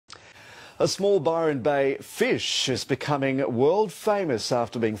A small Byron Bay fish is becoming world famous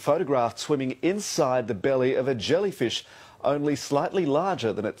after being photographed swimming inside the belly of a jellyfish, only slightly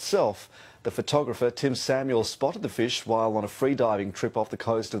larger than itself. The photographer Tim Samuel spotted the fish while on a freediving trip off the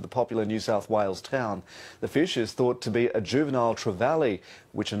coast of the popular New South Wales town. The fish is thought to be a juvenile trevally,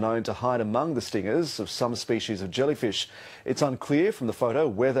 which are known to hide among the stingers of some species of jellyfish. It's unclear from the photo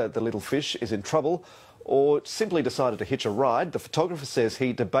whether the little fish is in trouble or simply decided to hitch a ride. The photographer says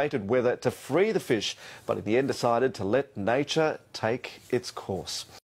he debated whether to free the fish, but in the end decided to let nature take its course.